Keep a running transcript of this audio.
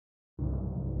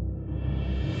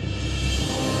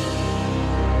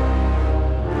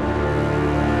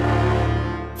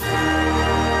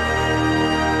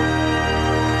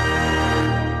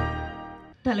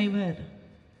தலைவர்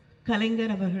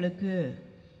கலைஞர் அவர்களுக்கு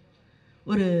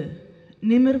ஒரு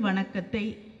நிமிர் வணக்கத்தை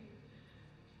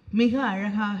மிக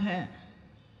அழகாக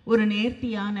ஒரு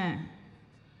நேர்த்தியான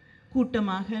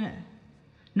கூட்டமாக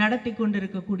நடத்தி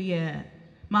கொண்டிருக்கக்கூடிய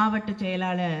மாவட்ட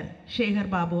செயலாளர்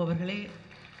சேகர் பாபு அவர்களே,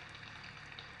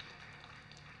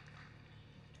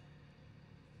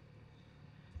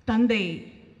 தந்தை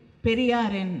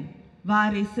பெரியாரின்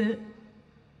வாரிசு,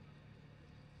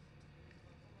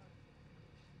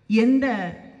 எந்த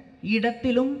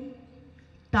இடத்திலும்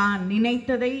தான்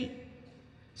நினைத்ததை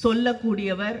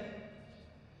சொல்லக்கூடியவர்,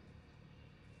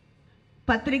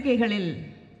 பத்திரிகைகளில்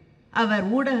அவர்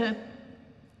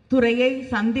ஊடகத்துறையை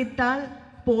சந்தித்தால்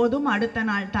போதும் அடுத்த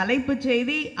நாள் தலைப்புச்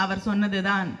செய்தி அவர்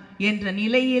சொன்னதுதான் என்ற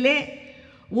நிலையிலே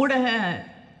ஊடக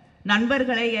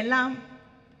நண்பர்களை எல்லாம்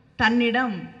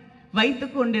தன்னிடம் வைத்து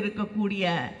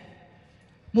கொண்டிருக்கக்கூடிய,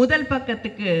 முதல்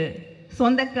பக்கத்துக்கு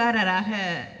சொந்தக்காரராக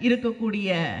இருக்கக்கூடிய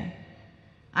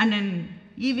அண்ணன்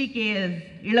EVKS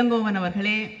இளங்கோவன்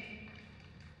அவர்களே,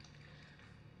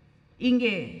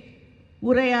 இங்கே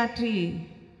உரையாற்றி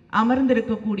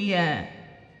அமர்ந்திருக்கக்கூடிய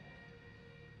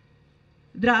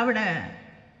திராவிட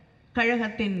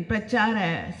கழகத்தின் பிரச்சார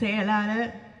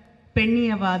செயலாளர்,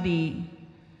 பெண்ணியவாதி,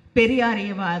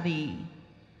 பெரியாரியவாதி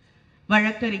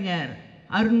வழக்கறிஞர்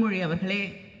அருண்மொழி அவர்களே,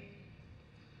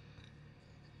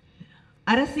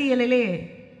 அரசியலிலே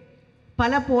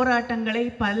பல போராட்டங்களை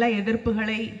பல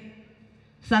எதிர்ப்புகளை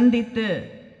சந்தித்து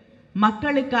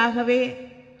மக்களுக்காகவே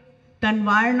தன்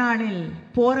வாழ்நாளில்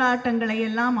போராட்டங்களை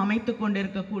எல்லாம் அமைத்து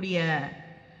கொண்டிருக்கக்கூடிய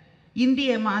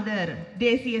இந்திய மாதர்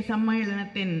தேசிய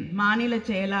சம்மேளனத்தின் மாநில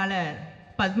செயலாளர்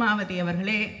பத்மாவதி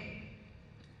அவர்களே,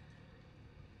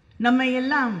 நம்மை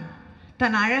எல்லாம்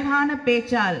தன் அழகான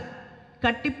பேச்சால்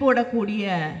கட்டி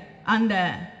போடக்கூடிய அந்த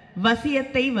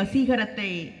வசியத்தை,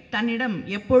 வசீகரத்தை தன்னிடம்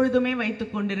எப்பொழுதுமே வைத்து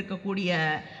கொண்டிருக்கக்கூடிய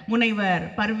முனைவர்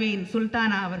பர்வீன்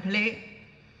சுல்தானா அவர்களே,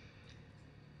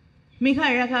 மிக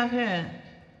அழகாக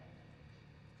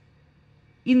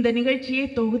இந்த நிகழ்ச்சியை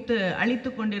தொகுத்து அளித்து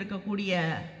கொண்டிருக்கக்கூடிய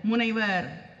முனைவர்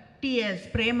TS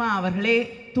பிரேமா அவர்களே,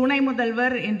 துணை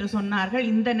முதல்வர் என்று சொன்னார்கள்.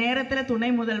 இந்த நேரத்தில்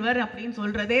துணை முதல்வர் அப்படின்னு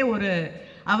சொல்றதே ஒரு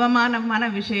அவமானமான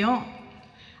விஷயம்.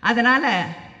 அதனால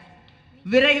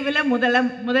விரைவில்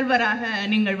முதல்வராக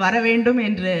நீங்கள் வர வேண்டும்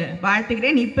என்று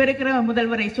வாழ்த்துகிறேன். இப்ப இருக்கிற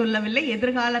முதல்வரை சொல்லவில்லை,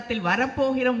 எதிர்காலத்தில்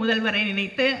வரப்போகிற முதல்வரை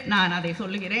நினைத்து நான் அதை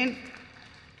சொல்லுகிறேன்.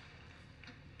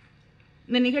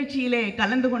 இந்த நிகழ்ச்சியிலே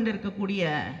கலந்து கொண்டிருக்கக்கூடிய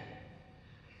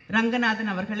ரங்கநாதன்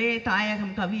அவர்களே,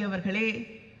 தாயகம் கவி அவர்களே,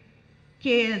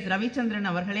 KS ரவிச்சந்திரன்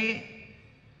அவர்களே,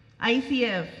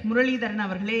 ICF முரளிதரன்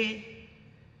அவர்களே,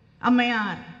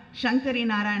 அம்மையார் சங்கரி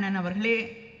நாராயணன் அவர்களே,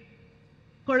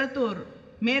 கொளத்தூர்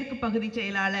மேற்கு பகுதி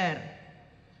செயலாளர்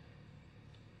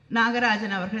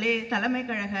நாகராஜன் அவர்களே, தலைமை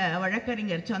கழக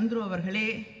வழக்கறிஞர் சந்துரு அவர்களே,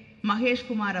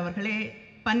 மகேஷ்குமார் அவர்களே,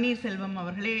 பன்னீர்செல்வம்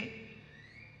அவர்களே,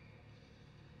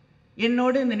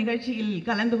 என்னோடு இந்த நிகழ்ச்சியில்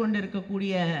கலந்து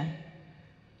கொண்டிருக்கக்கூடிய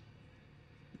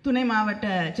துணை மாவட்ட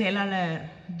செயலாளர்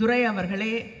துரை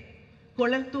அவர்களே,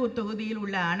 கொளத்தூர் தொகுதியில்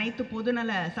உள்ள அனைத்து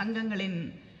பொதுநல சங்கங்களின்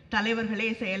தலைவர்களே,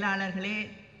 செயலாளர்களே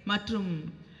மற்றும்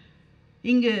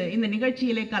இங்கு இந்த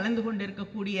நிகழ்ச்சியிலே கலந்து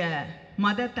கொண்டிருக்கக்கூடிய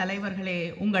மத தலைவர்களே,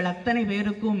 உங்கள் அத்தனை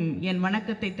பேருக்கும் என்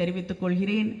வணக்கத்தை தெரிவித்துக்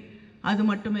கொள்கிறேன். அது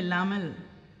மட்டும் இல்லாமல்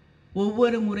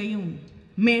ஒவ்வொரு முறையும்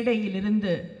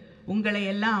மேடையிலிருந்து உங்களை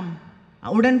எல்லாம்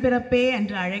உடன்பிறப்பே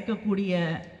என்று அழைக்கக்கூடிய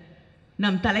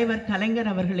நம் தலைவர் கலைஞர்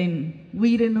அவர்களின்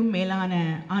உயிரினும் மேலான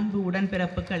அன்பு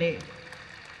உடன்பிறப்புகளே,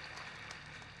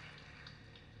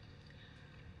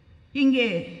 இங்கே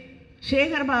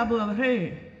சேகர் பாபு அவர்கள்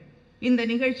இந்த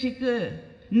நிகழ்ச்சிக்கு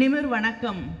நிமிர்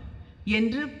வணக்கம்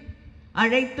என்று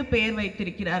அழைத்து பெயர்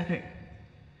வைத்திருக்கிறார்கள்.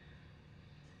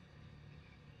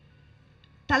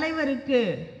 தலைவருக்கு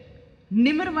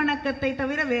நிமிர் வணக்கத்தை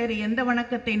தவிர வேறு எந்த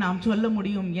வணக்கத்தை நாம் சொல்ல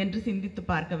முடியும் என்று சிந்தித்து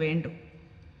பார்க்க வேண்டும்.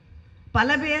 பல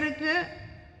பேருக்கு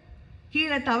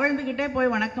கீழே தவழ்ந்துகிட்டே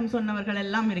போய் வணக்கம் சொன்னவர்கள்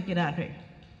எல்லாம் இருக்கிறார்கள்.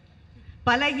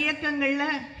 பல இயக்கங்கள்ல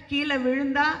கீழே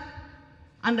விழுந்தா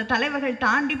அந்த தலைவர்கள்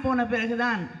தாண்டி போன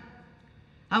பிறகுதான்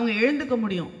அவங்க எழுந்துக்க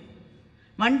முடியும்.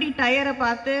 வண்டி டயரை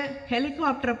பார்த்து,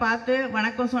 ஹெலிகாப்டரை பார்த்து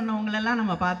வணக்கம் சொன்னவங்களெல்லாம்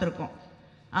நம்ம பார்த்துருக்கோம்.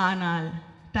 ஆனால்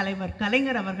தலைவர்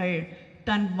கலைஞர் அவர்கள்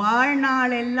தன்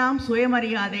வாழ்நாளெல்லாம்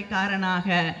சுயமரியாதைக்காரனாக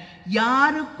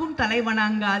யாருக்கும் தலை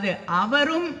வணங்காது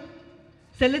அவரும்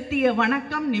செலுத்திய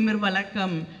வணக்கம் நிமிர்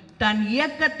வணக்கம். தன்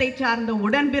இயக்கத்தை சார்ந்த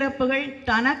உடன்பிறப்புகள்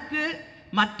தனக்கு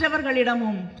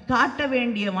மற்றவர்களிடமும் காட்ட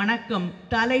வேண்டிய வணக்கம்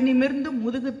தலை நிமிர்ந்து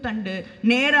முதுகுத்தண்டு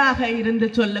நேராக இருந்து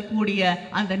சொல்லக்கூடிய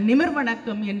அந்த நிமிர்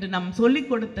வணக்கம் என்று நாம் சொல்லிக்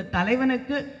கொடுத்த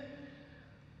தலைவனுக்கு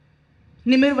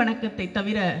நிமிர் வணக்கத்தை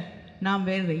தவிர நாம்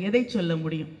வேறு எதை சொல்ல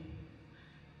முடியும்?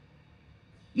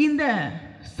 இந்த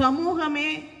சமூகமே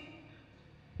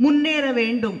முன்னேற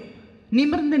வேண்டும்,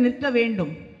 நிமிர்ந்து நிற்க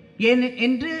வேண்டும்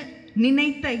என்று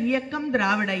நினைத்த இயக்கம்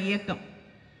திராவிட இயக்கம்.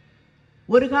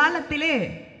 ஒரு காலத்திலே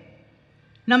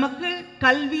நமக்கு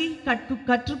கல்வி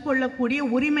கற்றுக்கொள்ளக்கூடிய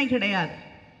உரிமை கிடையாது.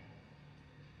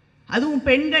 அதுவும்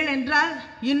பெண்கள் என்றால்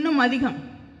இன்னும் அதிகம்.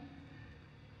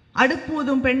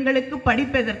 அடுப்பூதும் பெண்களுக்கு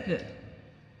படிப்பதற்கு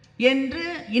என்று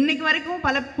இன்னைக்கு வரைக்கும்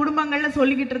பல குடும்பங்கள்ல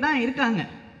சொல்லிக்கிட்டு தான் இருக்காங்க.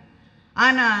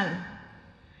 ஆனால்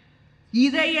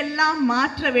இதையெல்லாம்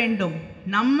மாற்ற வேண்டும்.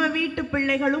 நம்ம வீட்டு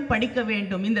பிள்ளைகளும் படிக்க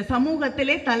வேண்டும், இந்த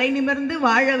சமூகத்திலே தலை நிமிர்ந்து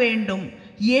வாழ வேண்டும்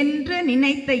என்று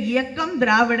நினைத்த இயக்கம்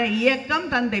திராவிட இயக்கம்.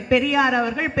 தந்தை பெரியார்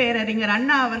அவர்கள், பேரறிஞர்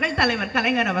அண்ணா அவர்கள், தலைவர்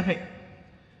கலைஞர் அவர்கள்.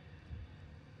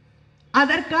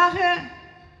 அதற்காக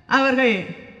அவர்கள்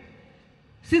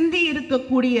சிந்தி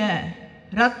இருக்கக்கூடிய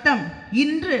ரத்தம்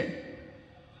இன்று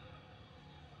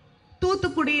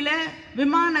தூத்துக்குடியில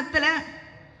விமானத்துல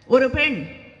ஒரு பெண்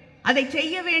அதை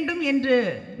செய்ய வேண்டும் என்று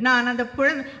நான்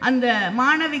அந்த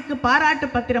மாணவிக்கு பாராட்டு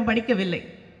பத்திரம் படிக்கவில்லை.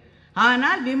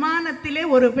 ஆனால் விமானத்திலே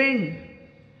ஒரு பெண்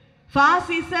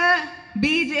பாசிச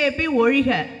பிஜேபி ஒழிக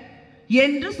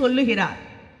என்று சொல்லுகிறார்.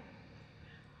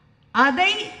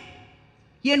 அதை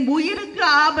என் உயிருக்கு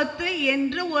ஆபத்து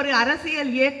என்று ஒரு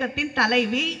அரசியல் இயக்கத்தின்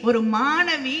தலைவி, ஒரு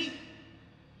மாணவி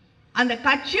அந்த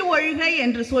கட்சி ஒழிக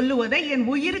என்று சொல்லுவதை என்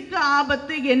உயிருக்கு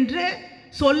ஆபத்து என்று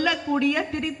சொல்லக்கூடிய,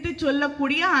 திரித்து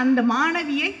சொல்லக்கூடிய அந்த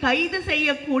மாணவியை கைது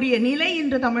செய்யக்கூடிய நிலை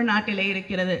இன்று தமிழ்நாட்டிலே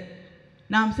இருக்கிறது.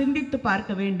 நாம் சிந்தித்து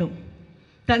பார்க்க வேண்டும்.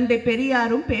 தந்தை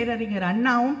பெரியாரும் பேரறிஞர்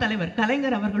அண்ணாவும் தலைவர்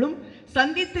கலைஞர் அவர்களும்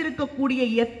சந்தித்திருக்கக்கூடிய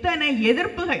எத்தனை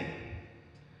எதிர்ப்புகள்.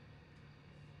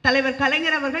 தலைவர்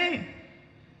கலைஞர் அவர்கள்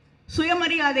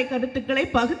சுயமரியாதை கருத்துக்களை,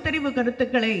 பகுத்தறிவு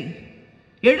கருத்துக்களை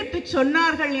எடுத்து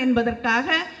சொன்னார்கள் என்பதற்காக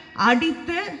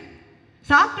அடித்து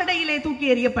சாக்கடையிலே தூக்கி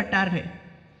எறியப்பட்டார்கள்.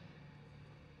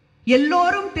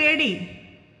 எல்லோரும் தேடி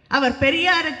அவர்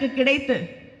பெரியாருக்கு கிடைத்து,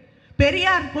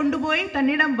 பெரியார் கொண்டு போய்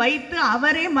தன்னிடம் வைத்து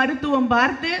அவரே மருத்துவம்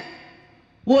பார்த்து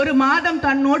ஒரு மாதம்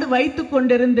தன்னோடு வைத்துக்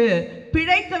கொண்டிருந்து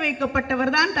பிழைக்க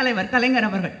வைக்கப்பட்டவர் தான் தலைவர் கலைஞர்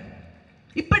அவர்கள்.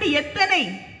 இப்படி எத்தனை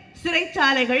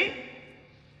சிறைச்சாலைகள்,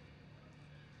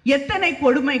 எத்தனை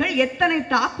கொடுமைகள், எத்தனை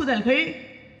தாக்குதல்கள்.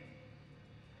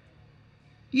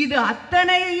 இது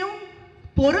அத்தனையும்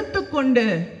பொறுத்து கொண்டு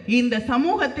இந்த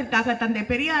சமூகத்திற்காக தந்தை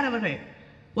பெரியார் அவர்கள்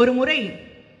ஒரு முறை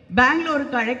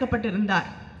பெங்களூருக்கு அழைக்கப்பட்டிருந்தார்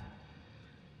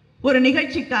ஒரு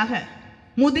நிகழ்ச்சிக்காக.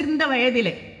 முதிர்ந்த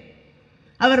வயதிலே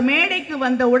அவர் மேடைக்கு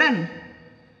வந்தவுடன்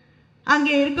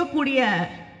அங்கே இருக்கக்கூடிய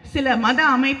சில மத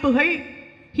அமைப்புகள்,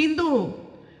 இந்து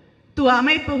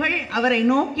அமைப்புகள் அவரை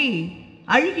நோக்கி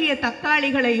அழுகிய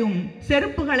தக்காளிகளையும்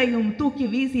செருப்புகளையும் தூக்கி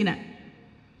வீசின.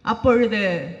 அப்பொழுது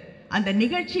அந்த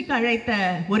நிகழ்ச்சிக்கு அழைத்த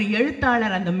ஒரு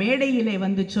எழுத்தாளர் அந்த மேடையிலே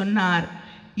வந்து சொன்னார்,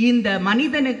 இந்த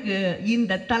மனிதனுக்கு,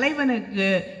 இந்த தலைவனுக்கு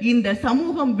இந்த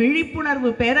சமூகம் விழிப்புணர்வு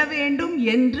பெற வேண்டும்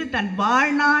என்று தன்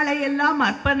வாழ்நாளை எல்லாம்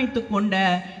அர்ப்பணித்து கொண்ட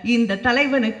இந்த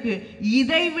தலைவனுக்கு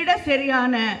இதைவிட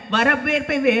சரியான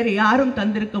வரவேற்பை வேறு யாரும்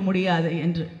தந்திருக்க முடியாது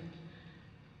என்று.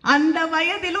 அந்த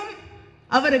வயதிலும்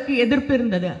அவருக்கு எதிர்ப்பு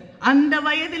இருந்தது. அந்த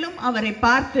வயதிலும் அவரை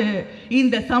பார்த்து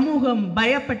இந்த சமூகம்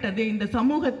பயப்பட்டது. இந்த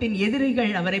சமூகத்தின்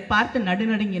எதிரிகள் அவரை பார்த்து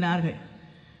நடுநடுங்கினார்கள்.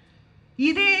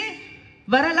 இதே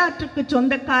வரலாற்றுக்கு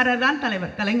சொந்தக்காரர் தான்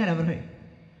தலைவர் கலைஞர் அவர்கள்.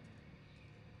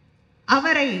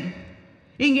 அவரை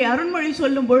இங்கே அருண்மொழி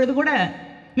சொல்லும் பொழுது கூட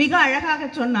மிக அழகாக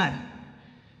சொன்னார்.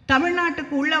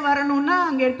 தமிழ்நாட்டுக்கு உள்ள வரணும்னா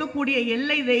அங்கே இருக்கக்கூடிய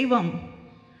எல்லை தெய்வம்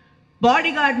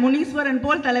பாடிகார்டு முனீஸ்வரன்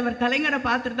போல் தலைவர் கலைஞரை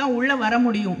பார்த்துட்டு தான் உள்ள வர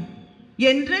முடியும்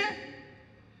என்று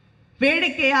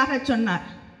வேடிக்கையாக சொன்னார்.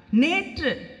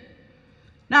 நேற்று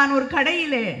நான் ஒரு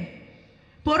கடையிலே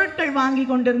பொருட்கள் வாங்கி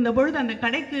கொண்டிருந்த பொழுது அந்த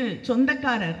கடைக்கு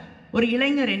சொந்தக்காரர் ஒரு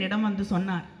இளைஞர் என்னிடம் வந்து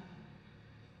சொன்னார்,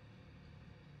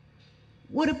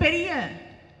 ஒரு பெரிய,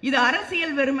 இது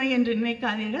அரசியல் வெறுமை என்று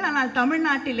நினைக்காதீர்கள், ஆனால்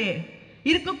தமிழ்நாட்டிலே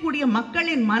இருக்கக்கூடிய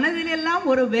மக்களின் மனதிலெல்லாம்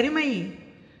ஒரு வெறுமை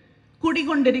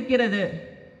குடிகொண்டிருக்கிறது.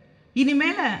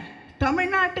 இனிமேல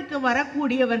தமிழ்நாட்டுக்கு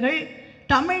வரக்கூடியவர்கள்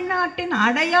தமிழ்நாட்டின்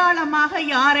அடையாளமாக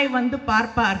யாரை வந்து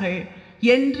பார்ப்பார்கள்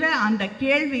என்ற அந்த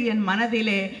கேள்வி என்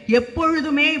மனதிலே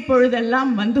எப்பொழுதுமே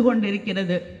இப்பொழுதெல்லாம் வந்து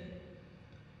கொண்டிருக்கிறது.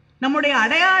 நம்முடைய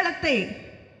அடையாளத்தை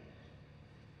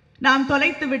நாம்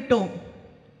தொலைத்து விட்டோம்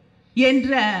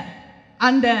என்ற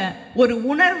அந்த ஒரு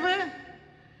உணர்வு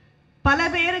பல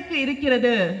பேருக்கு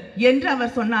இருக்கிறது என்று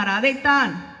அவர் சொன்னார்.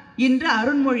 அதைத்தான் இன்று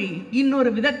அருண்மொழி இன்னொரு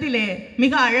விதத்திலே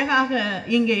மிக அழகாக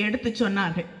இங்கே எடுத்து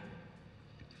சொன்னார்கள்.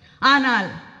 ஆனால்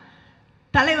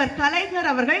தலைவர் கலைஞர்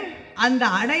அவர்கள் அந்த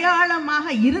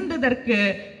அடையாளமாக இருந்ததற்கு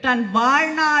தன்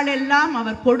வாழ்நாளெல்லாம்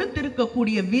அவர்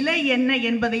கொடுத்திருக்கக்கூடிய விலை என்ன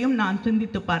என்பதையும் நான்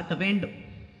சிந்தித்து பார்க்க வேண்டும்.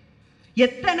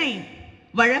 எத்தனை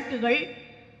வழக்குகள்,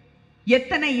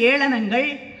 எத்தனை ஏளனங்கள்,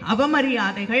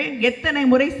 அவமரியாதைகள், எத்தனை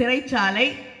முறை சிறைச்சாலை,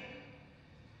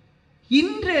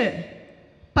 இன்று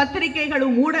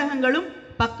பத்திரிகைகளும் ஊடகங்களும்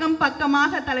பக்கம்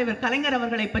பக்கமாக தலைவர் கலைஞர்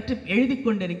அவர்களை பற்றி எழுதி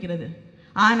கொண்டிருக்கிறது.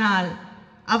 ஆனால்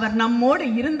அவர் நம்மோடு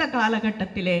இருந்த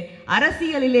காலகட்டத்திலே,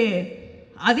 அரசியலிலே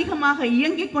அதிகமாக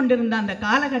இயங்கிக் கொண்டிருந்த அந்த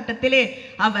காலகட்டத்திலே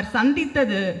அவர்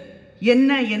சந்தித்தது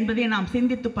என்ன என்பதை நாம்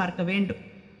சிந்தித்து பார்க்க வேண்டும்.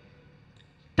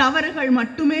 தவறுகள்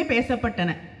மட்டுமே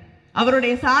பேசப்பட்டன.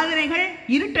 அவருடைய சாதனைகள்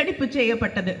இருட்டடிப்பு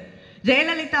செய்யப்பட்டது.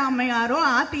 ஜெயலலிதா அம்மையாரோ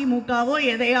அதிமுகவோ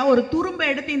எதையா ஒரு துரும்ப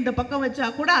எடுத்து இந்த பக்கம் வச்சா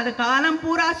கூட அதை காலம்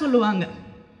பூரா சொல்லுவாங்க.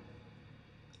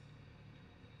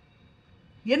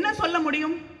 என்ன சொல்ல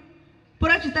முடியும்?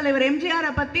 புரட்சி தலைவர்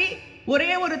எம்ஜிஆரை பற்றி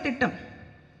ஒரே ஒரு திட்டம்,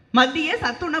 மத்திய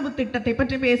சத்துணவு திட்டத்தை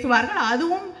பற்றி பேசுவார்கள்.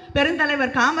 அதுவும்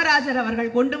பெருந்தலைவர் காமராஜர்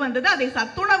அவர்கள் கொண்டு வந்தது. அதை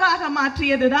சத்துணவாக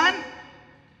மாற்றியதுதான்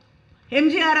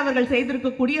எம்ஜிஆர் அவர்கள்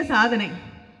செய்திருக்கக்கூடிய சாதனை.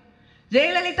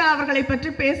 ஜெயலலிதா அவர்களை பற்றி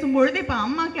பேசும்பொழுது இப்ப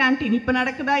அம்மா கேன்டீன் இப்ப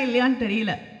நடக்குதா இல்லையான்னு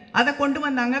தெரியல, அதை கொண்டு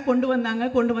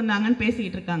வந்தாங்கன்னு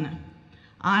பேசிட்டு இருக்காங்க.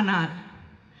 ஆனால்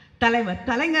தலைவர்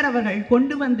கலைஞர் அவர்கள்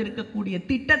கொண்டு வந்திருக்கக்கூடிய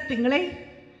திட்டங்களை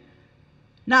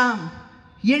நாம்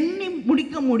எண்ணி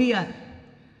முடிக்க முடியாது.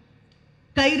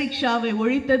 கை ரிக்ஷாவை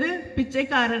ஒழித்தது,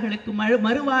 பிச்சைக்காரர்களுக்கு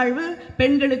மறுவாழ்வு,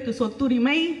 பெண்களுக்கு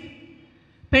சொத்துரிமை,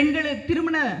 பெண்களுக்கு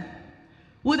திருமண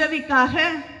உதவிக்காக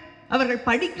அவர்கள்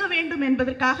படிக்க வேண்டும்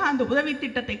என்பதற்காக அந்த உதவி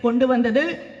திட்டத்தை கொண்டு வந்தது,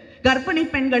 கர்ப்பிணி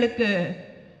பெண்களுக்கு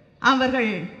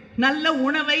அவர்கள் நல்ல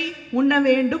உணவை உண்ண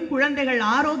வேண்டும், குழந்தைகள்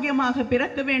ஆரோக்கியமாக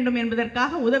பிறக்க வேண்டும்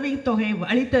என்பதற்காக உதவித்தொகை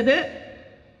அளித்தது.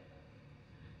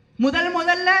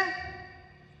 முதல்ல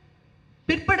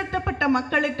பிற்படுத்தப்பட்ட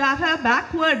மக்களுக்காக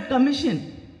பேக்வர்ட் கமிஷன்,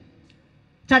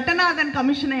 சட்டநாதன்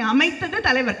கமிஷனை அமைத்தது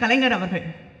தலைவர் கலைஞர் அவர்கள்.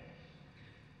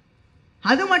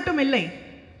 அது மட்டும் இல்லை,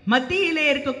 மத்தியிலே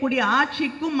இருக்கக்கூடிய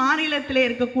ஆட்சிக்கும் மாநிலத்திலே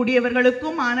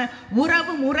இருக்கக்கூடியவர்களுக்கும்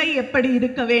உறவு முறை எப்படி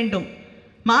இருக்க வேண்டும்,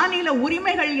 மாநில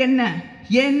உரிமைகள் என்ன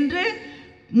என்று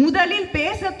முதலில்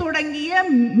பேச தொடங்கிய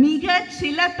மிக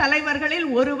சில தலைவர்களில்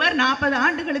ஒருவர். 40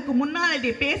 ஆண்டுகளுக்கு முன்னால்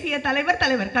இதை பேசிய தலைவர்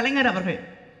கலைஞர் அவர்கள்.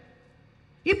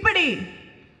 இப்படி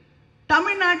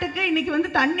தமிழ்நாட்டுக்கு இன்னைக்கு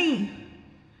தண்ணி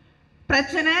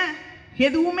பிரச்சனை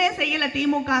எதுவுமே செய்யல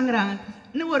திமுகங்கிறாங்க.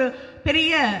 இன்னும் ஒரு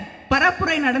பெரிய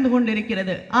பரப்புரை நடந்து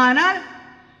கொண்டிருக்கிறது. ஆனால்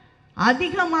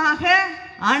அதிகமாக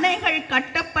அணைகள்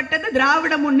கட்டப்பட்டது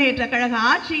திராவிட முன்னேற்ற கழக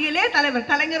ஆட்சியிலே, தலைவர்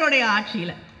கலைஞருடைய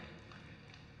ஆட்சியில.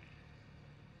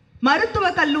 மருத்துவ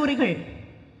கல்லூரிகள்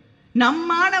நம்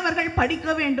மாணவர்கள்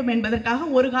படிக்க வேண்டும் என்பதற்காக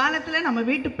ஒரு காலத்தில் நம்ம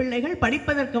வீட்டு பிள்ளைகள்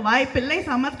படிப்பதற்கு வாய்ப்பில்லை,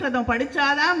 சமஸ்கிருதம்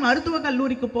படிச்சாதான் மருத்துவ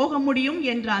கல்லூரிக்கு போக முடியும்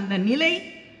என்ற அந்த நிலை,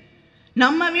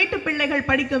 நம்ம வீட்டு பிள்ளைகள்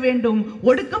படிக்க வேண்டும்,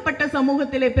 ஒடுக்கப்பட்ட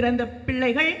சமூகத்திலே பிறந்த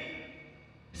பிள்ளைகள்,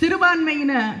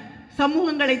 சிறுபான்மையின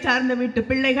சமூகங்களை சார்ந்த வீட்டு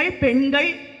பிள்ளைகள், பெண்கள்,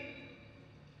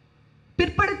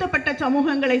 பிற்படுத்தப்பட்ட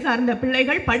சமூகங்களை சார்ந்த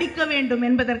பிள்ளைகள் படிக்க வேண்டும்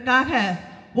என்பதற்காக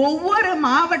ஒவ்வொரு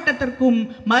மாவட்டத்திற்கும்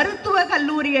மருத்துவ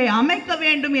கல்லூரியை அமைக்க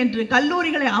வேண்டும் என்று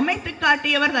கல்லூரிகளை அமைத்து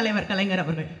காட்டியவர் தலைவர் கலைஞர்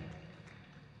அவர்கள்.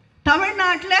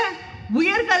 தமிழ்நாட்டில்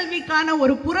உயர்கல்விக்கான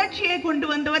ஒரு புரட்சியை கொண்டு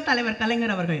வந்தவர் தலைவர்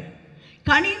கலைஞர் அவர்கள்.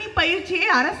 கணினி பயிற்சியை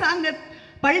அரசாங்க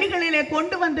பள்ளிகளிலே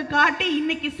கொண்டு வந்து காட்டி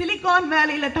இன்னைக்கு சிலிகான்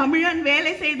வேலையில தமிழன்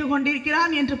வேலை செய்து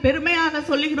கொண்டிருக்கிறான் என்று பெருமையாக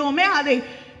சொல்லுகிறோமே, அதை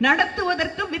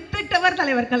நடத்துவதற்கு வித்திட்டவர்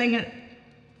தலைவர் கலைஞர்.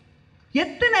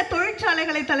 எத்தனை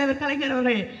தொழிற்சாலைகளை தலைவர் கலைஞர்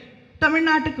அவர்கள்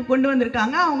தமிழ்நாட்டுக்கு கொண்டு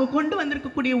வந்திருக்காங்க. அவங்க கொண்டு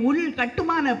வந்திருக்கக்கூடிய உள்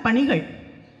கட்டுமான பணிகள்,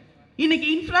 இன்னைக்கு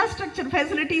இன்ஃப்ராஸ்ட்ரக்சர்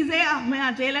ஃபெசிலிட்டிஸே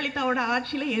ஜெயலலிதாவோட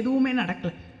ஆட்சியில எதுவுமே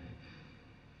நடக்கல.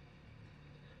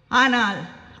 ஆனால்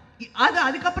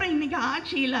அதுக்கப்புறம் இன்னைக்கு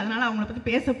ஆட்சி இல்லை, அதனால அவங்கள பத்தி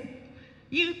பேச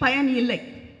பயன் இல்லை.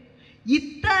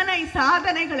 இத்தனை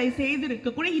சாதனைகளை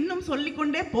செய்திருக்கக்கூடிய, இன்னும்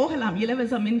சொல்லிக்கொண்டே போகலாம்.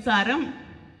 இலவச மின்சாரம்,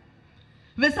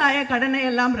 விவசாய கடனை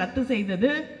எல்லாம் ரத்து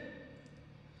செய்தது,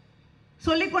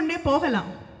 சொல்லிக்கொண்டே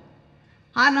போகலாம்.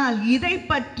 ஆனால் இதை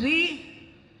பற்றி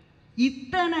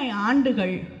இத்தனை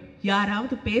ஆண்டுகள்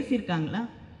யாராவது பேசியிருக்காங்களா?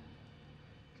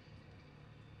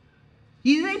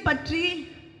 இதை பற்றி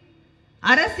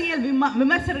அரசியல்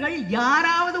விமர்சகர்கள்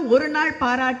யாராவது ஒரு நாள்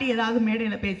பாராட்டி ஏதாவது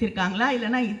மேடையில் பேசியிருக்காங்களா?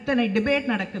 இல்லைன்னா இத்தனை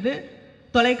டிபேட் நடக்குது,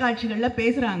 தொலைக்காட்சிகளில்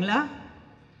பேசுறாங்களா?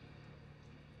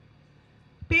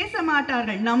 பேச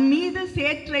மாட்டார்கள். நம் மீது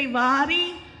சேற்றை வாரி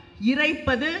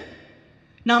இறைப்பது,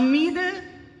 நம் மீது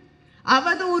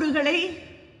அவதூறுகளை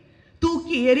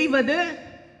தூக்கி எறிவது,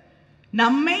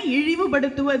 நம்மை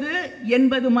இழிவுபடுத்துவது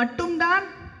என்பது மட்டும்தான்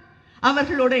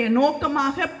அவர்களுடைய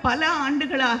நோக்கமாக பல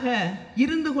ஆண்டுகளாக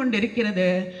இருந்து கொண்டிருக்கிறது.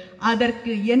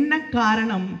 அதற்கு என்ன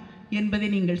காரணம் என்பதை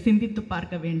நீங்கள் சிந்தித்து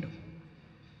பார்க்க வேண்டும்.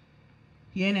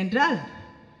 ஏனென்றால்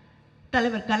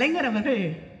தலைவர் கலைஞர் அவர்கள்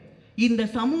இந்த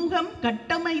சமூகம்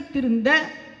கட்டமைத்திருந்த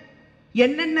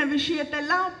என்னென்ன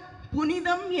விஷயத்தெல்லாம்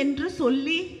புனிதம் என்று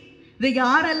சொல்லி, இதை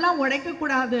யாரெல்லாம்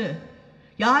உடைக்கக்கூடாது,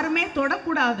 யாருமே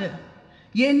தொடக்கூடாது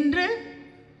என்று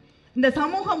இந்த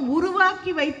சமூகம்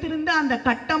உருவாக்கி வைத்திருந்த அந்த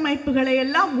கட்டமைப்புகளை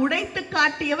எல்லாம் உடைத்து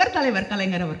காட்டியவர் தலைவர்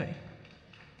கலைஞர் அவர்கள்.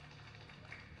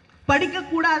 படிக்க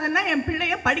கூடாதுன்னா என்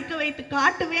பிள்ளைய படிக்க வைத்து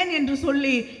காட்டுவேன் என்று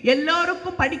சொல்லி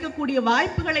எல்லோருக்கும் படிக்கக்கூடிய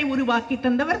வாய்ப்புகளை உருவாக்கி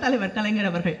தந்தவர் தலைவர் கலைஞர்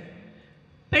அவர்கள்.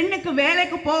 பெண்ணுக்கு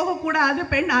வேலைக்கு போகக்கூடாது,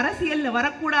 பெண் அரசியலில்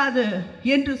வரக்கூடாது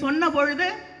என்று சொன்ன பொழுது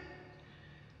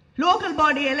லோக்கல்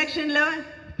பாடி எலெக்ஷன்ல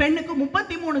பெண்ணுக்கு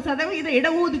 33%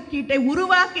 இடஒதுக்கீட்டை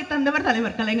உருவாக்கி தந்தவர்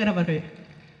தலைவர் கலைஞர் அவர்கள்.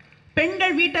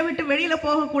 பெண்கள் வீட்டை விட்டு வெளியில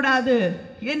போகக்கூடாது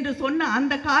என்று சொன்ன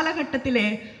அந்த காலகட்டத்திலே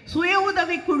சுய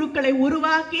உதவி குழுக்களை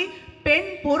உருவாக்கி பெண்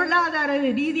பொருளாதார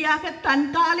ரீதியாக தன்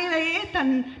காலிலேயே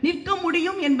தன் நிற்க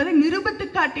முடியும் என்பதை நிரூபித்து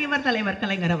காட்டியவர் தலைவர்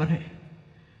கலைஞர் அவர்கள்.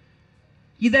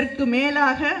 இதற்கு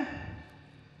மேலாக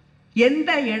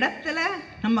எந்த இடத்துல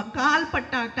நம்ம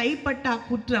கால்பட்டா கைப்பட்டா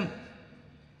குற்றம்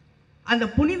அந்த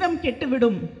புனிதம்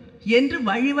கெட்டுவிடும் என்று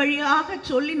வழி வழியாக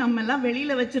சொல்லி நம்ம எல்லாம்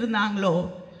வெளியில வச்சிருந்தாங்களோ,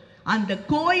 அந்த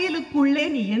கோயிலுக்குள்ளே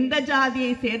நீ எந்த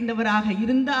ஜாதியை சேர்ந்தவராக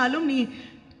இருந்தாலும் நீ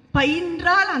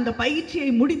பயின்றால் அந்த பயிற்சியை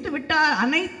முடித்து விட்டால்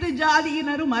அனைத்து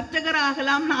ஜாதியினரும்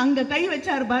அர்ச்சகராகலாம் அங்க கை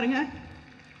வச்சாரு பாருங்க.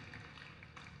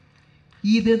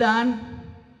 இதுதான்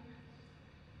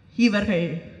இவர்கள்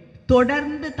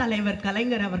தொடர்ந்து தலைவர்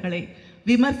கலைஞர் அவர்களை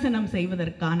விமர்சனம்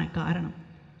செய்வதற்கான காரணம்,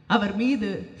 அவர் மீது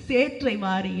சேற்றை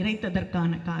வாரி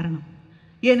இறைத்ததற்கான காரணம்.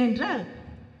 ஏனென்றால்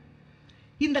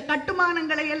இந்த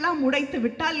கட்டுமானங்களை எல்லாம் உடைத்து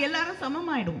விட்டால் எல்லாரும்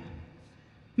சமமாயிடுவோம்.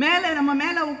 மேலே நம்ம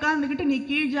மேலே உட்கார்ந்துக்கிட்டு நீ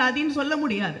கீழ் ஜாதின்னு சொல்ல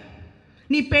முடியாது,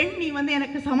 நீ பெண், நீ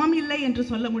எனக்கு சமம் இல்லை என்று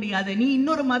சொல்ல முடியாது, நீ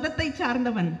இன்னொரு மதத்தை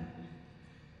சார்ந்தவன்,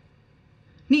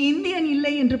 நீ இந்தியன்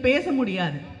இல்லை என்று பேச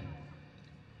முடியாது.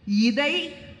 இதை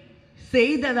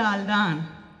செய்ததால் தான்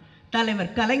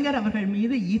தலைவர் கலைஞர் அவர்கள்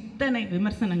மீது இத்தனை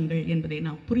விமர்சனங்கள் என்பதை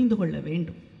நாம் புரிந்து கொள்ள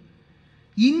வேண்டும்.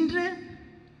 இன்று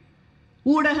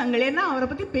ஊடகங்கள் என்ன அவரை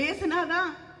பற்றி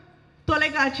பேசினாதான்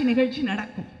தொலைக்காட்சி நிகழ்ச்சி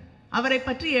நடக்கும், அவரை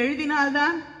பற்றி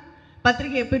எழுதினால்தான்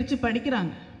பத்திரிகையை பிரித்து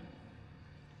படிக்கிறாங்க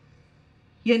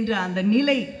என்ற அந்த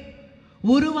நிலை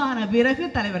உருவான பிறகு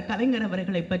தலைவர் கலைஞர்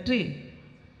அவர்களை பற்றி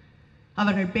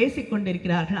அவர்கள்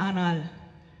பேசிக்கொண்டிருக்கிறார்கள். ஆனால்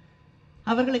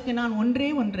அவர்களுக்கு நான்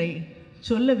ஒன்றை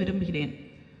சொல்ல விரும்புகிறேன்.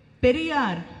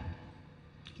 பெரியார்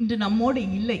இன்று நம்மோடு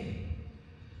இல்லை.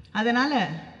 அதனால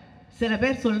சில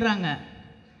பேர் சொல்றாங்க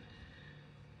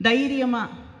தைரியமா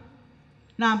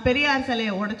நான் பெரியார்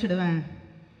சிலையை உடைச்சிடுவேன்,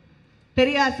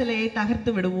 பெரியார் சிலையை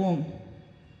தகர்த்து விடுவோம்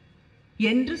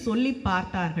என்று சொல்லி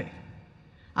பார்த்தார்கள்.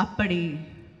 அப்படி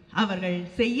அவர்கள்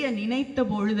செய்ய நினைத்த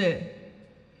பொழுது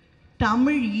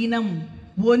தமிழ் இனம்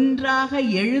ஒன்றாக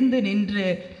எழுந்து நின்று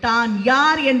தான்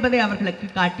யார் என்பதை அவர்களுக்கு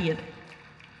காட்டியது.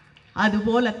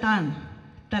 அதுபோலத்தான்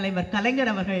தலைவர் கலைஞர்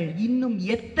அவர்கள் இன்னும்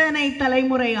எத்தனை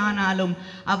தலைமுறை ஆனாலும்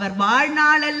அவர்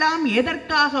வாழ்நாளெல்லாம்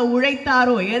எதற்காக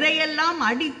உழைத்தாரோ, எதையெல்லாம்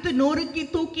அடித்து நொறுக்கி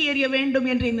தூக்கி எறிய வேண்டும்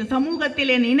என்று இந்த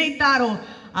சமூகத்திலே நினைத்தாரோ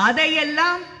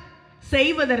அதையெல்லாம்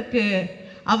செய்வதற்கு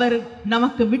அவர்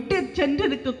நமக்கு விட்டு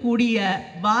சென்றிருக்கக்கூடிய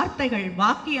வார்த்தைகள்,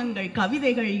 வாக்கியங்கள்,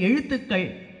 கவிதைகள், எழுத்துக்கள்,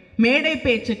 மேடை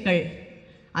பேச்சுக்கள்,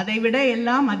 அதைவிட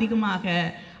எல்லாம் அதிகமாக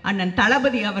அண்ணன்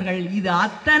தளபதி அவர்கள் இது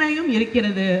அத்தனையும்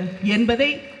இருக்கிறது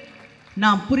என்பதை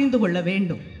நாம் புரிந்து கொள்ள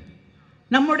வேண்டும்.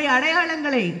 நம்முடைய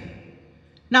அடையாளங்களை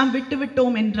நாம்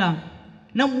விட்டுவிட்டோம் என்றால்,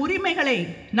 நம் உரிமைகளை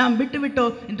நாம்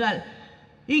விட்டுவிட்டோம் என்றால்,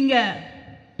 இங்க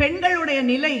பெண்களுடைய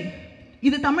நிலை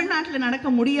இது தமிழ்நாட்டில் நடக்க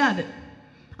முடியாது.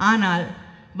 ஆனால்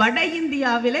வட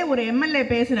இந்தியாவிலே ஒரு எம்எல்ஏ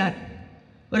பேசுகிறார்,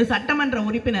 ஒரு சட்டமன்ற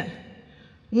உறுப்பினர்,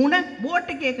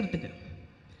 ஓட்டு கேட்கறதுக்கு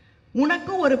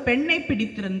உனக்கு ஒரு பெண்ணை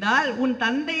பிடித்திருந்தால், உன்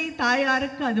தந்தை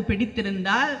தாயாருக்கு அது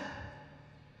பிடித்திருந்தால்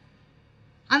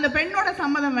அந்த பெண்ணோட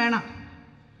சம்மதம் வேணாம்.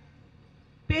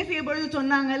 பேசிய பொழுது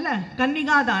சொன்னாங்கல்ல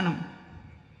கன்னிகாதானம்,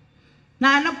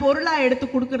 நான் என்ன பொருளா எடுத்து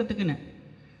கொடுக்கறதுக்குன்னு.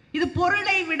 இது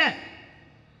பொருளை விட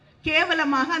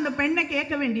கேவலமாக அந்த பெண்ணை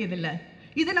கேட்க வேண்டியதில்லை.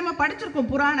 இது நம்ம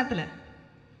படிச்சிருக்கோம் புராணத்துல,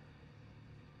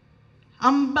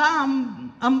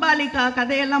 அம்பாலிகா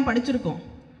கதையெல்லாம் படிச்சிருக்கோம்.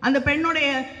 அந்த பெண்ணுடைய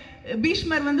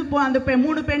பீஷ்மர் அந்த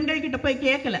 3 பெண்கள் கிட்ட போய்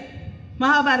கேட்கல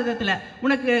மகாபாரதத்துல,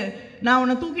 உனக்கு நான்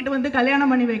உன்னை தூக்கிட்டு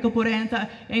கல்யாணம் பண்ணி வைக்க போறேன்,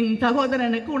 என்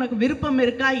சகோதரனுக்கு உனக்கு விருப்பம்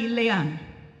இருக்கா இல்லையா.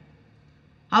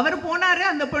 அவர் போனாரு,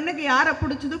 அந்த பொண்ணுக்கு யாரை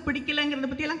பிடிச்சது பிடிக்கலங்கிறத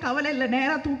பத்தி எல்லாம் கவலை இல்லை,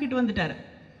 நேரா தூக்கிட்டு வந்துட்டாரு.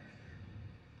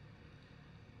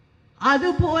 அது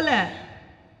போல,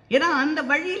 ஏன்னா அந்த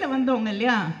வழியில வந்தவங்க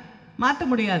இல்லையா, மாற்ற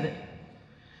முடியாது.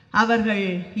 அவர்கள்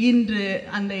இன்று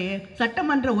அந்த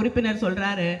சட்டமன்ற உறுப்பினர்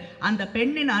சொல்றாரு, அந்த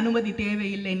பெண்ணின் அனுமதி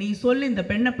தேவையில்லை, நீ சொல்லு இந்த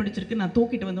பெண்ணை பிடிச்சிருக்கு, நான்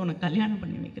தூக்கிட்டு உனக்கு கல்யாணம்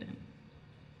பண்ணி வைக்கிறேன்.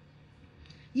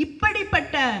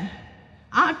 இப்படிப்பட்ட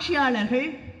ஆட்சியாளர்கள்,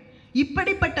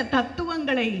 இப்படிப்பட்ட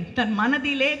தத்துவங்களை தன்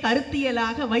மனதிலே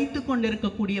கருத்தியலாக வைத்துக்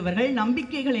கொண்டிருக்கக்கூடியவர்கள்,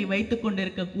 நம்பிக்கைகளை வைத்துக்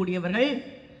கொண்டிருக்கக்கூடியவர்கள்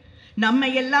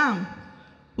நம்மையெல்லாம்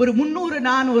ஒரு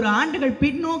 300-400 ஆண்டுகள்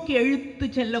பின்னோக்கி இழுத்து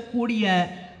செல்லக்கூடிய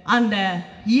அந்த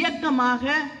இயக்கமாக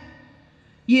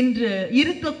இன்று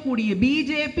இருக்கக்கூடிய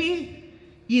பிஜேபி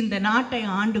இந்த நாட்டை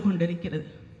ஆண்டு கொண்டிருக்கிறது.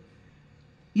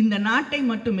 இந்த நாட்டை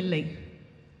மட்டுமில்லை,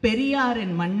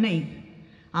 பெரியாரின் மண்ணை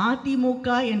அதிமுக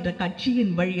என்ற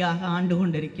கட்சியின் வழியாக ஆண்டு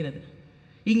கொண்டிருக்கிறது.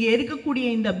 இங்கே இருக்கக்கூடிய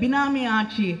இந்த பினாமி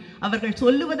ஆட்சி அவர்கள்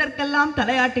சொல்லுவதற்கெல்லாம்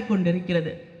தலையாட்டி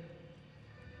கொண்டிருக்கிறது.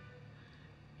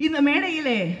 இந்த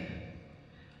மேடையிலே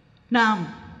நாம்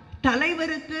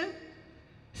தலைவருக்கு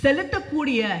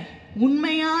செலுத்தக்கூடிய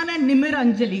உண்மையான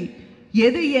நிமிரஞ்சலி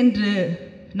எது என்று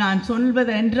நான்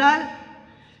சொல்வதென்றால்,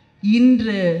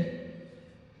 இன்று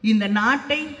இந்த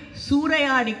நாட்டை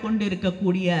சூறையாடி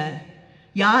கொண்டிருக்கக்கூடிய,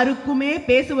 யாருக்குமே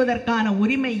பேசுவதற்கான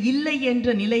உரிமை இல்லை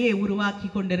என்ற நிலையை உருவாக்கி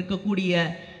கொண்டிருக்கக்கூடிய,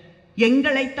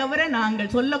 எங்களை தவிர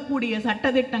நாங்கள் சொல்லக்கூடிய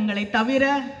சட்டதிட்டங்களை தவிர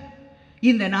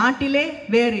இந்த நாட்டிலே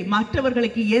வேறு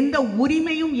மற்றவர்களுக்கு எந்த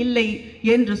உரிமையும் இல்லை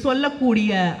என்று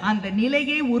சொல்லக்கூடிய அந்த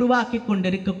நிலையை உருவாக்கி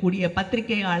கொண்டிருக்கக்கூடிய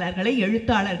பத்திரிகையாளர்களை,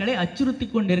 எழுத்தாளர்களை அச்சுறுத்தி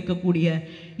கொண்டிருக்கக்கூடிய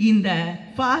இந்த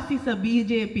பாசிச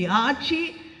பிஜேபி ஆட்சி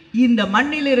இந்த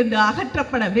மண்ணிலிருந்து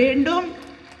அகற்றப்பட வேண்டும்.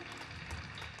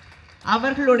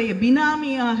 அவர்களுடைய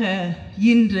பினாமியாக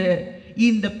இன்று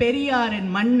இந்த பெரியாரின்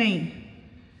மண்ணை,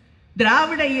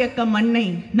 திராவிட இயக்க மண்ணை,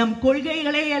 நம்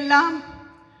கொள்கைகளை எல்லாம்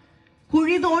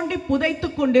குழி தோண்டி புதைத்து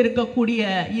கொண்டிருக்கக்கூடிய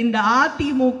இந்த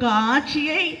அதிமுக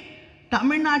ஆட்சியை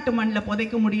தமிழ்நாட்டு மண்ணில்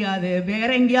புதைக்க முடியாது. வேற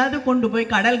எங்கேயாவது கொண்டு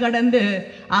போய் கடல் கடந்து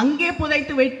அங்கே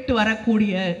புதைத்து விட்டு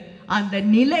வரக்கூடிய அந்த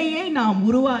நிலையை நாம்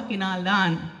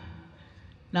உருவாக்கினால்தான்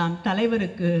நாம்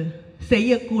தலைவருக்கு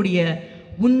செய்யக்கூடிய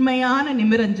உண்மையான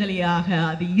நிமிரஞ்சலியாக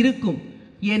அது இருக்கும்.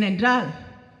 ஏனென்றால்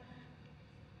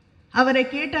அவரை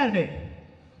கேட்டார்கள்,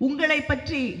 உங்களை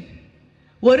பற்றி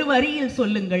ஒரு வரியில்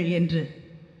சொல்லுங்கள் என்று.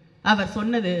 அவர்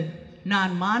சொன்னது,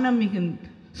 நான் மானம் மிகுந்த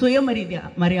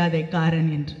சுயமரியாதைக்காரன்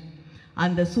என்று.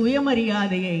 அந்த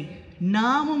சுயமரியாதையை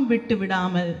நாமும் விட்டு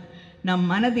விடாமல் நம்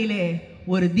மனதிலே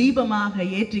ஒரு தீபமாக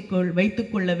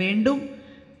வைத்துக்கொள்ள வேண்டும்.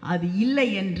 அது இல்லை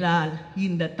என்றால்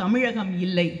இந்த தமிழகம்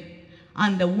இல்லை,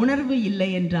 அந்த உணர்வு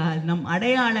இல்லை என்றால் நம்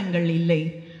அடையாளங்கள் இல்லை,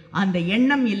 அந்த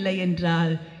எண்ணம் இல்லை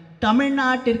என்றால்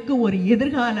தமிழ்நாட்டிற்கு ஒரு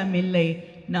எதிர்காலம் இல்லை,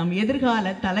 நம்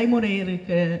எதிர்கால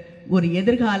தலைமுறையிற்கு ஒரு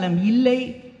எதிர்காலம் இல்லை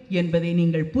என்பதை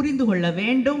நீங்கள் புரிந்து கொள்ள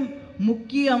வேண்டும்.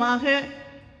 முக்கியமாக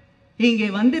இங்கே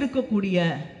வந்திருக்கக்கூடிய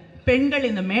பெண்கள்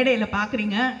இந்த மேடையில்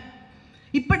பார்க்குறீங்க.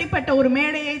 இப்படிப்பட்ட ஒரு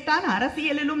மேடையைத்தான்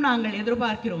அரசியலிலும் நாங்கள்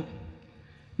எதிர்பார்க்கிறோம்.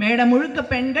 மேடை முழுக்க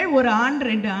பெண்கள், ஒரு ஆண்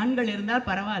 2 ஆண்கள் இருந்தால்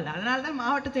பரவாயில்ல. அதனால தான்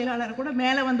மாவட்ட செயலாளர் கூட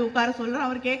மேலே வந்து உட்கார சொல்கிறோம்,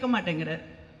 அவர் கேட்க மாட்டேங்கிறார்.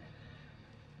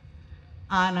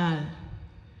 ஆனால்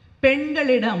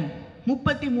பெண்களிடம்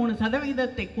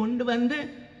 33% கொண்டு வந்து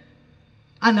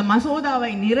அந்த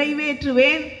மசோதாவை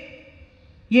நிறைவேற்றுவேன்.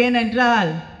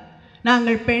 ஏனென்றால்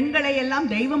நாங்கள் பெண்களை எல்லாம்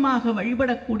தெய்வமாக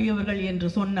வழிபடக்கூடியவர்கள் என்று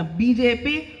சொன்ன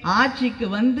பிஜேபி ஆட்சிக்கு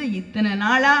வந்து இத்தனை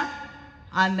நாளா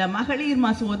அந்த மகளிர்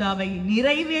மசோதாவை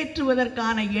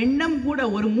நிறைவேற்றுவதற்கான எண்ணம் கூட,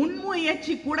 ஒரு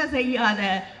முன்முயற்சி கூட செய்யாத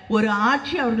ஒரு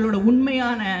ஆட்சி. அவர்களோட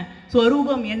உண்மையான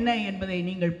சொரூபம் என்ன என்பதை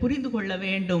நீங்கள் புரிந்து கொள்ள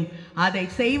வேண்டும். அதை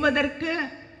செய்வதற்கு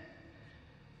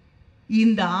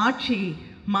இந்த ஆட்சி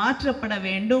மாற்றப்பட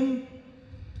வேண்டும்.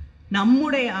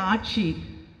 நம்முடைய ஆட்சி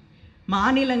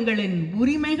மாநிலங்களின்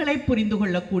உரிமைகளை புரிந்து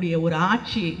கொள்ளக்கூடிய ஒரு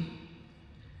ஆட்சி,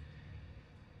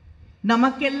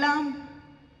 நமக்கெல்லாம்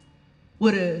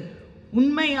ஒரு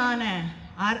உண்மையான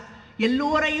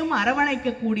எல்லோரையும்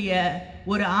அரவணைக்கக்கூடிய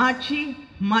ஒரு ஆட்சி,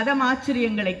 மதம்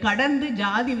ஆச்சரியங்களை கடந்து,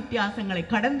 ஜாதி வித்தியாசங்களை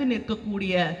கடந்து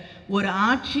நிற்கக்கூடிய ஒரு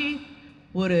ஆட்சி,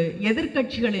 ஒரு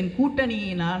எதிர்க்கட்சிகளின்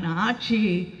கூட்டணியினான ஆட்சி,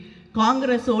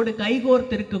 காங்கிரஸோடு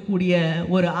கைகோர்த்திருக்கக்கூடிய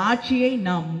ஒரு ஆட்சியை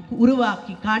நாம்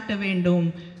உருவாக்கி காட்ட வேண்டும்.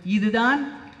 இதுதான்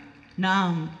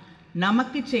நாம்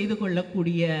நமக்கு செய்து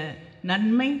கொள்ளக்கூடிய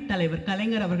நன்மை. தலைவர்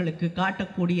கலைஞர் அவர்களுக்கு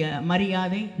காட்டக்கூடிய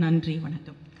மரியாதை. நன்றி,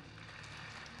 வணக்கம்.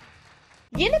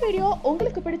 இந்த வீடியோ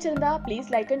உங்களுக்கு பிடிச்சிருந்தா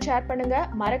ப்ளீஸ் லைக் அண்ட் ஷேர் பண்ணுங்க.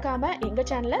 மறக்காம எங்க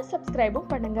சேனலை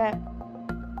சப்ஸ்கிரைபும் பண்ணுங்க.